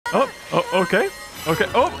Okay. Okay.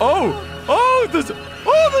 There's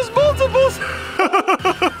multiples.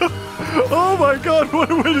 Oh my God,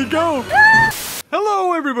 what a way to go.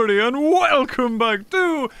 Hello everybody and welcome back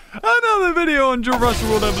to another video on Jurassic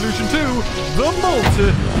World Evolution 2, the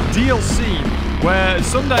Malta DLC, where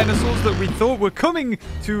some dinosaurs that we thought were coming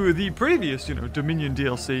to the previous, Dominion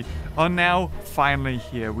DLC are now finally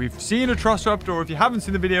here. We've seen a Triceratops. If you haven't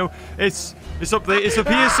seen the video, it's up there. It's up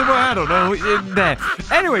here somewhere. I don't know. There.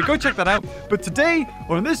 Anyway, go check that out. But today,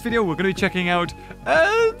 or in this video, we're going to be checking out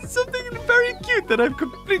something very cute that I've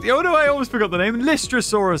completely... Oh no, I almost forgot the name.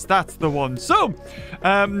 Lystrosaurus. That's the one. So,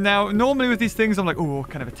 now, normally with these things, I'm like, oh, what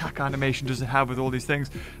kind of attack animation does it have with all these things?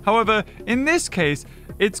 However, in this case,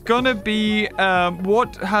 it's going to be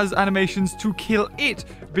what has animations to kill it.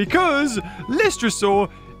 Because Lystrosaur,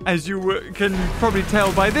 as you can probably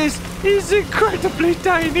tell by this, is incredibly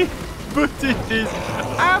tiny. But it is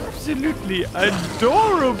absolutely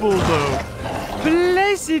adorable, though.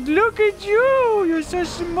 Blessed, look at you. You're so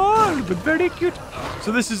small, but very cute.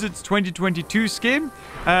 So this is its 2022 skin.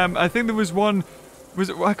 I think there was one...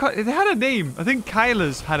 it had a name. I think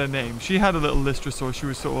Kyla's had a name. She had a little Lystrosaur. She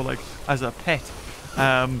was sort of like as a pet.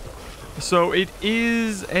 So it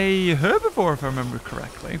is a herbivore, if I remember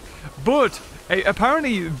correctly. But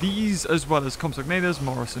apparently these, as well as Compsognathus,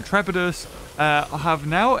 Morris, and Trepidus, have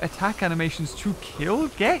now attack animations to kill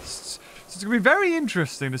guests. So it's going to be very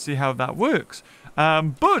interesting to see how that works.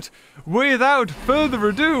 But without further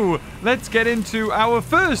ado, let's get into our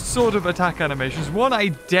first sort of attack animations. One I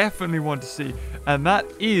definitely want to see, and that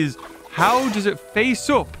is, how does it face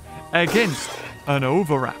up against an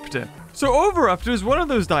Oviraptor? So Oviraptor is one of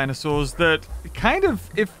those dinosaurs that kind of,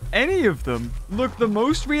 if any of them, look the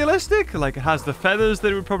most realistic. Like, it has the feathers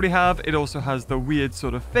that it would probably have. It also has the weird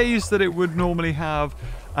sort of face that it would normally have.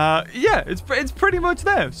 Yeah, it's pretty much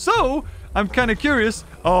there. So, I'm kind of curious.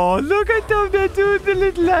 Oh, look at them. They're doing the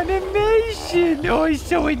little animation. Oh, it's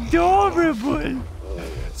so adorable.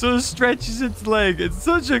 So it stretches its leg. It's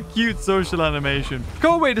such a cute social animation.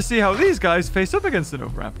 Can't wait to see how these guys face up against an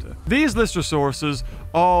Oviraptor. These Lystrosaurus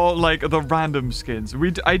are like the random skins.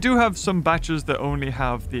 I do have some batches that only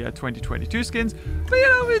have the 2022 skins, but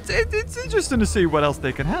it's interesting to see what else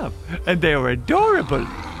they can have. And they are adorable.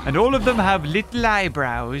 And all of them have little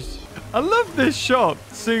eyebrows. I love this shot,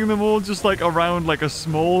 seeing them all just like around like a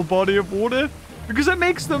small body of water, because it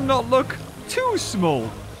makes them not look too small.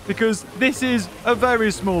 Because this is a very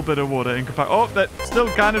small bit of water in comparison. Oh, they're still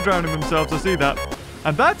kind of drowning themselves. I see that.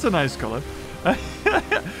 And that's a nice color. But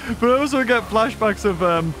I also get flashbacks of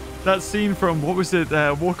that scene from, what was it?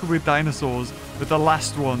 Walking with Dinosaurs, with the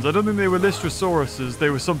last ones. I don't think they were Lystrosauruses. They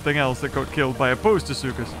were something else that got killed by a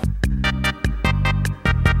Postosuchus.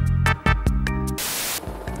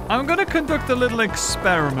 I'm going to conduct a little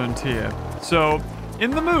experiment here. So... in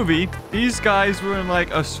the movie, these guys were in like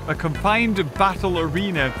a confined battle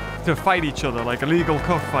arena to fight each other, like illegal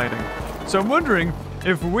cockfighting. So I'm wondering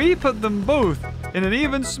if we put them both in an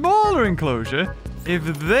even smaller enclosure, if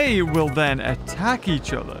they will then attack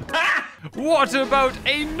each other. What about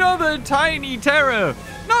another tiny terror?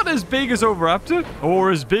 Not as big as Oviraptor or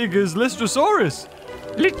as big as Lystrosaurus.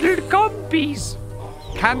 Little Compies.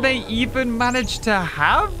 Can they even manage to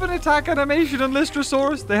have an attack animation on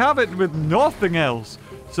Lystrosaurus? They have it with nothing else.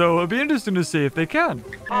 So it'll be interesting to see if they can.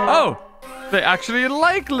 Oh, they actually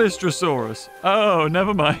like Lystrosaurus. Oh,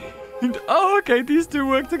 never mind. Oh, okay, these two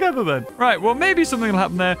work together then. Right, well, maybe something will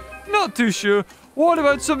happen there. Not too sure. What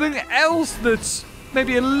about something else that's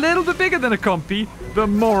maybe a little bit bigger than a Compy? The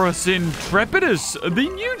Morris Intrepidus, the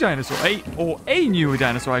new dinosaur. A new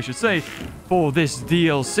dinosaur, I should say, for this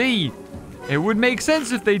DLC. It would make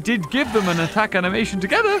sense if they did give them an attack animation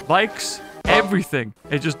together. Likes everything.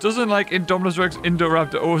 It just doesn't like Indominus Rex,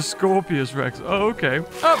 Indoraptor, or Scorpius Rex. Oh, okay.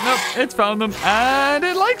 Oh, no. It's found them, and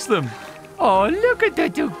it likes them. Oh, look at the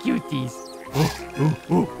two cuties.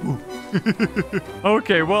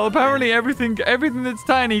 Okay, well, apparently everything that's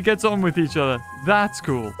tiny gets on with each other. That's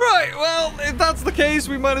cool. Right, well, if that's the case,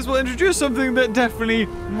 we might as well introduce something that definitely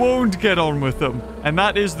won't get on with them. And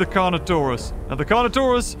that is the Carnotaurus. Now, the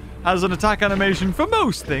Carnotaurus has an attack animation for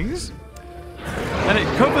most things. And it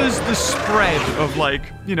covers the spread of, like,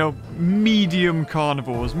 medium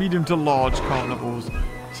carnivores, medium to large carnivores.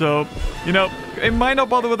 So, it might not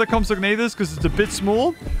bother with the Compsognathus because it's a bit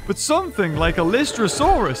small, but something like a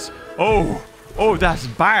Lystrosaurus. Oh, that's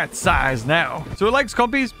bat size now. So it likes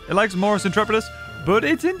Compies, it likes Morris Intrepidus, but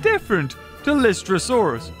it's indifferent to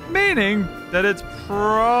Lystrosaurus, meaning that it's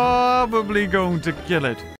probably going to kill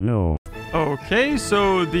it. No. Okay,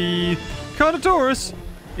 so the Carnotaurus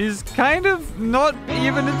is kind of not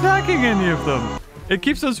even attacking any of them. it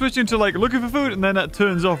keeps on switching to like looking for food and then that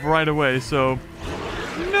turns off right away. So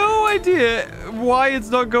no idea why it's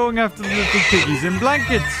not going after the little piggies in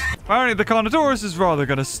blankets. Apparently the Carnotaurus is rather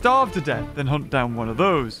going to starve to death than hunt down one of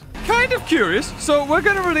those. Kind of curious. So we're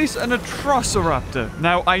going to release an Atrociraptor.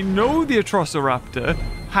 Now I know the Atrociraptor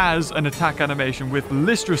has an attack animation with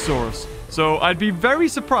Lystrosaurus. So I'd be very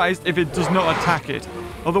surprised if it does not attack it.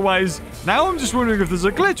 Otherwise, now I'm just wondering if there's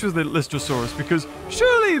a glitch with the Lystrosaurus, because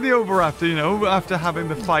surely the Oviraptor, you know, after having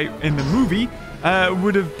the fight in the movie,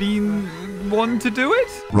 would have been one to do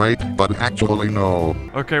it? Right, but actually no.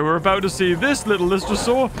 Okay, we're about to see this little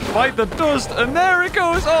Lystrosaur fight the dust, and there it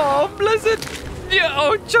goes. Oh, bless it. Yeah,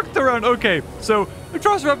 oh, chucked around. Okay, so the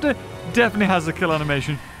Atrociraptor definitely has a kill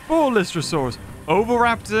animation for Lystrosaurus.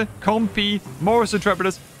 Oviraptor, Compy, Morris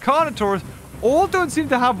Intrepidus, Carnotaurus all don't seem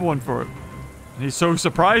to have one for it. And he's so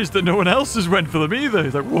surprised that no one else has went for them either.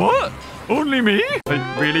 He's like, what? Only me?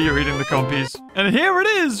 Like, really? You're eating the Compies? And here it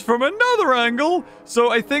is from another angle. So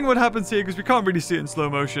I think what happens here, because we can't really see it in slow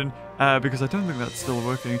motion, because I don't think that's still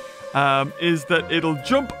working, is that it'll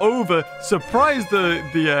jump over, surprise the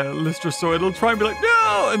Lystrosaur. It'll try and be like,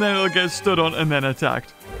 no! And then it'll get stood on and then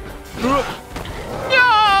attacked.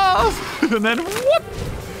 And then what?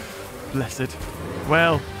 Bless it.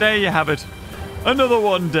 Well, there you have it. Another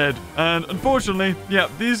one dead. And unfortunately, yeah,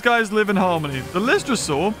 these guys live in harmony. The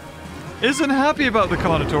Lystrosaur isn't happy about the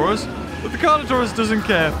Carnotaurus, but the Carnotaurus doesn't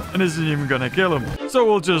care and isn't even gonna kill him. So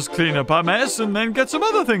we'll just clean up our mess and then get some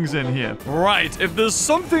other things in here. Right, if there's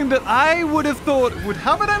something that I would have thought would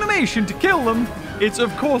have an animation to kill them, it's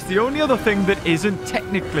of course the only other thing that isn't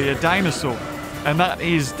technically a dinosaur. And that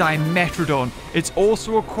is Dimetrodon. It's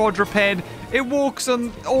also a quadruped. It walks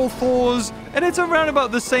on all fours, and it's around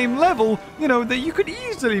about the same level, you know, that you could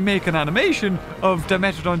easily make an animation of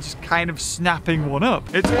Dimetrodon just kind of snapping one up.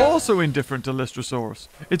 It's also indifferent to Lystrosaurus.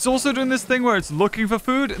 It's also doing this thing where it's looking for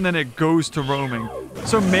food, and then it goes to roaming.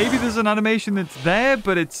 So maybe there's an animation that's there,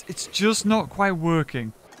 but it's just not quite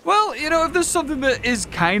working. Well, you know, if there's something that is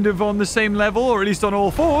kind of on the same level, or at least on all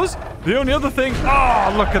fours, the only other thing...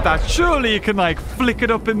 Oh, look at that. Surely you can, like, flick it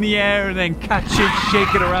up in the air and then catch it,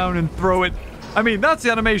 shake it around and throw it. I mean, that's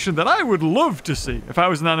the animation that I would love to see. If I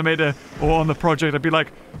was an animator or on the project, I'd be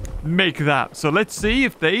like, make that. So let's see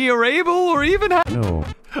if they are able or even have... No.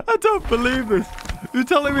 I don't believe this. You're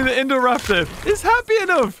telling me the Indoraptor is happy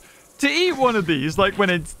enough to eat one of these, like, when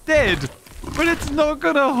it's dead, but it's not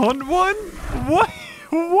gonna hunt one? What?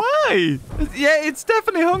 Why? Yeah, it's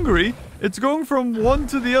definitely hungry. It's going from one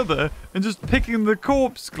to the other and just picking the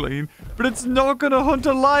corpse clean, but it's not going to hunt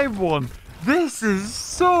a live one. This is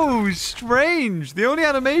so strange. The only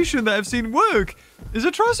animation that I've seen work is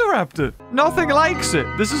a Atrociraptor. Nothing likes it.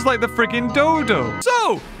 This is like the freaking dodo.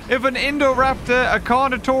 So, if an Indoraptor, a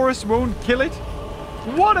Carnotaurus won't kill it,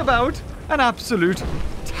 what about an absolute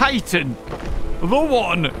titan? The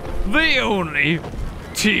one, the only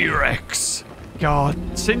T-Rex.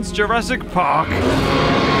 God, since Jurassic Park,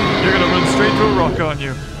 you're gonna run straight to a rock, aren't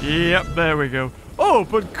you? Yep, there we go. Oh,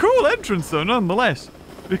 but cool entrance though, nonetheless.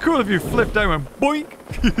 Be cool if you flipped down and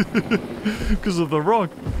boink because of the rock.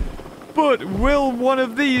 But will one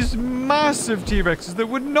of these massive T-Rexes that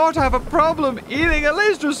would not have a problem eating a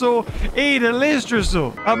Lystrosaur eat a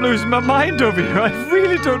Lystrosaur? I'm losing my mind over here. I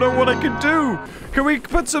really don't know what I can do. Can we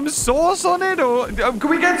put some sauce on it? Or can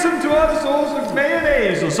we get some tomato sauce with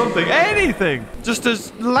mayonnaise or something? Anything. Just to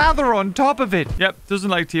lather on top of it. Yep, doesn't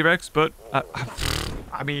like T-Rex, but...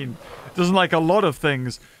 I mean, doesn't like a lot of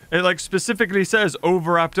things. It like specifically says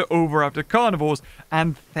Oviraptor carnivores,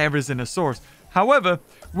 and Therizinosaurus. However,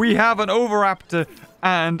 we have an Oviraptor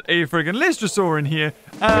and a friggin' Lystrosaur in here,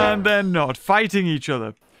 and they're not fighting each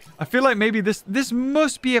other. I feel like maybe this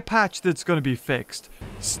must be a patch that's going to be fixed.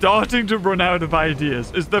 Starting to run out of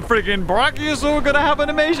ideas. Is the friggin' Brachiosaur going to have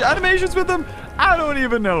animations with them? I don't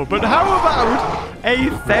even know. But how about a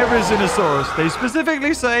Therizinosaurus? They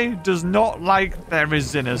specifically say does not like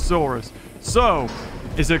Therizinosaurus. So...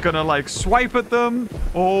 is it gonna, like, swipe at them?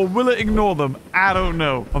 Or will it ignore them? I don't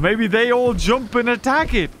know. Or maybe they all jump and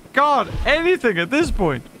attack it. God, anything at this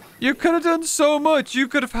point. You could have done so much. You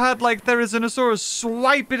could have had, like, Therizinosaurus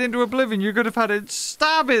swipe it into oblivion. You could have had it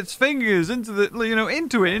stab its fingers into the, you know,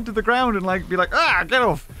 into the ground and, like, be like, ah, get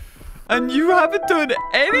off. And you haven't done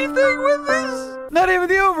anything with this? Not even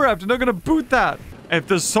the Oviraptor. Not gonna boot that. If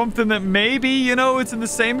there's something that maybe, you know, it's in the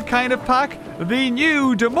same kind of pack, the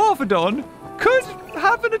new Dimorphodon could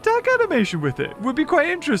have an attack animation with it. Would be quite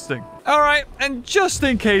interesting. All right, and just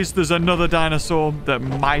in case there's another dinosaur that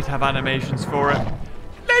might have animations for it,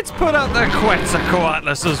 let's put out the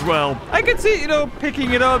Quetzalcoatlus as well. I can see,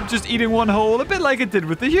 picking it up, just eating one whole, a bit like it did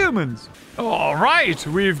with the humans. All right,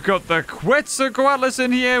 we've got the Quetzalcoatlus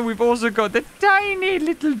in here. We've also got the tiny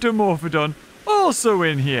little Dimorphodon also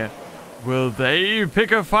in here. Will they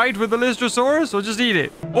pick a fight with the Lystrosaurus or just eat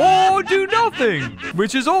it? Or do nothing,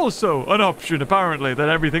 which is also an option, apparently, that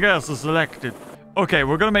everything else is selected. Okay,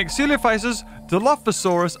 we're going to make Coelophysis,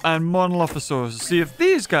 Dilophosaurus, and Monolophosaurus to see if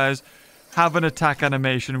these guys have an attack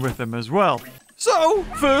animation with them as well. So,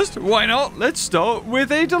 first, why not? Let's start with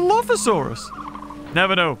a Dilophosaurus.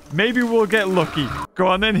 Never know. Maybe we'll get lucky. Go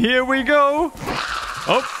on then, here we go.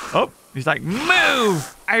 Oh. He's like,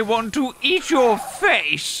 move! I want to eat your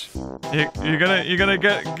face. You're gonna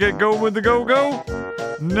get going with the go-go?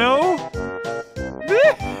 No?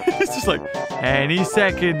 It's just like, any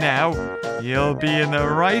second now, you'll be in the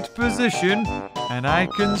right position, and I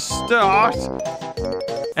can start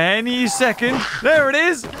any second. There it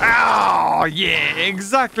is. Oh, yeah,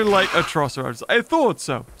 exactly like a Troceros. I thought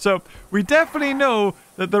so. So we definitely know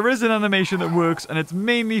that there is an animation that works, and it's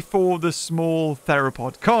mainly for the small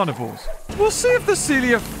theropod carnivores. We'll see if the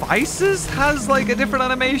Coelophysis has like a different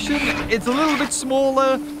animation. It's a little bit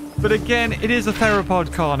smaller, but again, it is a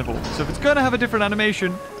theropod carnivore. So if it's going to have a different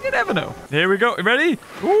animation, you never know. Here we go. You ready?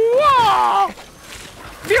 Whoa!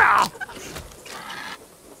 Yeah!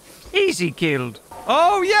 Easy killed.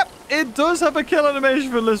 Oh, yep. It does have a kill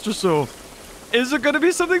animation for Lystrosaur. Is it going to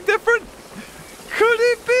be something different? Could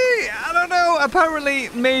it be? I don't know. Apparently,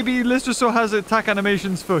 maybe Lystrosaur has attack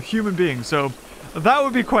animations for human beings. So that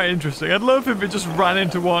would be quite interesting. I'd love if it just ran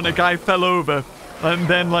into one, a guy fell over. And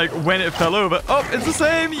then, like, when it fell over, oh, it's the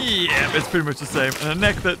same. Yeah, it's pretty much the same. And a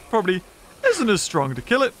neck that probably isn't as strong to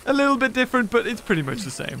kill it. A little bit different, but it's pretty much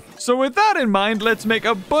the same. So with that in mind, let's make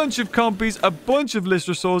a bunch of Compys, a bunch of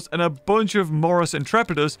Lystrosaurs, and a bunch of Morus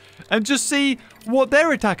Intrepidus, and just see what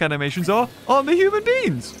their attack animations are on the human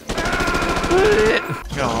beings.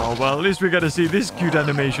 Oh, well, at least we got to see this cute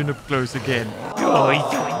animation up close again. Oh,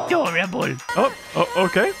 it's so adorable. Oh,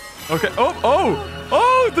 okay. Okay.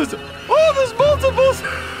 There's multiples.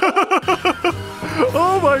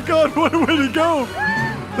 Oh my god, what a way to go.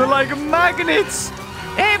 They're like magnets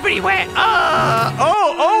Everywhere.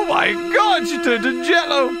 Oh my god, she turned to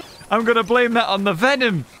jello. I'm gonna blame that on the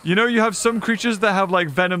venom. You know, you have some creatures that have like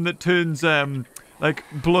venom that turns like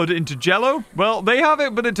blood into jello. Well, they have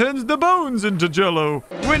it, but it turns the bones into jello.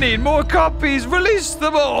 We need more copies. Release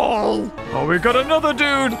them all. Oh, we've got another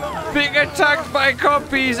dude being attacked by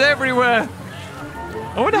copies everywhere.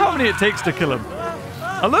 I wonder how many it takes to kill him.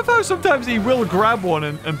 I love how sometimes he will grab one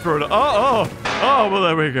and throw it. Oh, well,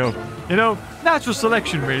 there we go. You know, natural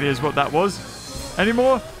selection really is what that was. Any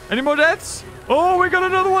more? Any more deaths? Oh, we got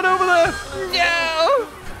another one over there. No.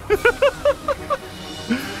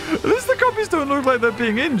 At least the copies don't look like they're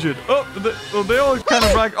being injured. Oh, they all kind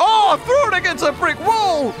of brag. Oh, thrown against a brick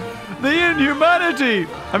wall. The inhumanity.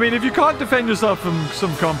 I mean, if you can't defend yourself from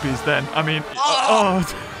some compies, then, I mean,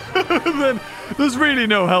 then there's really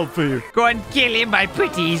no help for you. Go and kill him, my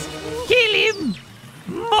pretties. Kill him.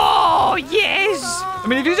 More, yes. I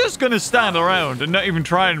mean, if you're just going to stand around and not even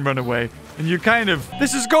try and run away, and you kind of,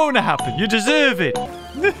 this is going to happen. You deserve it.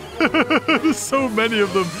 There's so many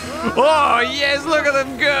of them. Oh, yes, look at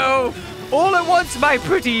them go. All at once, my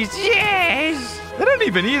pretties, yes. They don't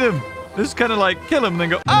even eat them. They just kind of like kill them and then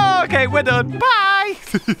go, oh, okay, we're done. Bye.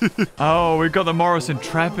 Oh, we've got the Morus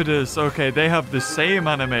Intrepidus. Okay, they have the same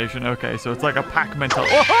animation. Okay, so it's like a pack mental.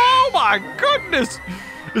 Oh, my goodness.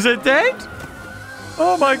 Is it dead?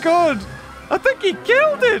 Oh, my God. I think he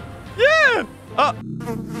killed it. Yeah.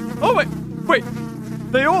 Oh, wait.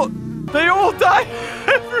 They all died.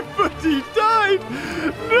 Everybody died.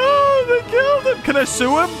 No, they killed him. Can I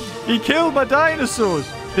sue him? He killed my dinosaurs.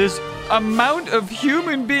 This amount of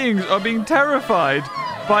human beings are being terrified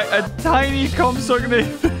by a tiny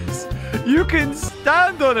Compsognathus. You can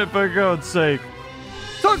stand on it, for God's sake.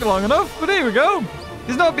 Took long enough, but here we go.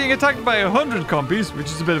 He's not being attacked by 100 Compys, which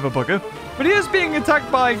is a bit of a bugger, but he is being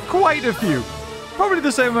attacked by quite a few. Probably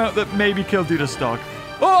the same amount that maybe killed Stock.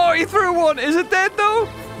 Oh, he threw one. Is it dead, though?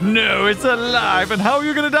 No, it's alive. And how are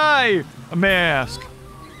you going to die? May I ask?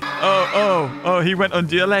 Oh, he went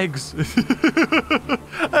under your legs.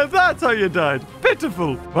 And that's how you died.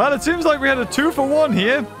 Pitiful. Well, it seems like we had a 2-for-1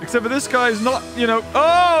 here. Except for this guy's not,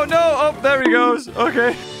 Oh, no. Oh, there he goes.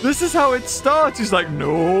 Okay. This is how it starts. He's like,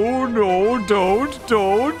 no,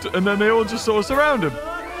 don't. And then they all just sort of surround him.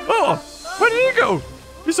 Oh, where did he go?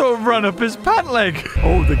 He sort of ran up his pant leg.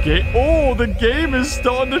 Oh, the game is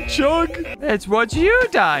starting to chug. Let's watch you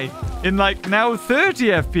die in like now 30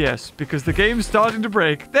 FPS because the game's starting to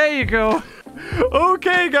break. There you go.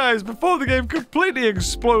 Okay, guys, before the game completely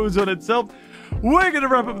explodes on itself, we're going to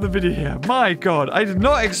wrap up the video here. My God, I did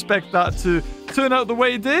not expect that to turn out the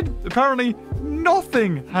way it did. Apparently,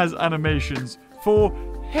 nothing has animations for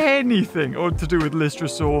anything or to do with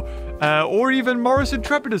Lystrosaur or even Morris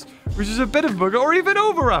Intrepidus, which is a bit of a bugger, or even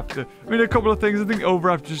Oviraptor. I mean, a couple of things. I think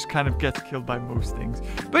Oviraptor just kind of gets killed by most things.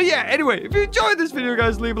 But yeah, anyway, if you enjoyed this video,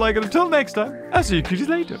 guys, leave a like, and until next time, I'll see you cuties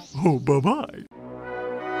later. Oh, bye-bye.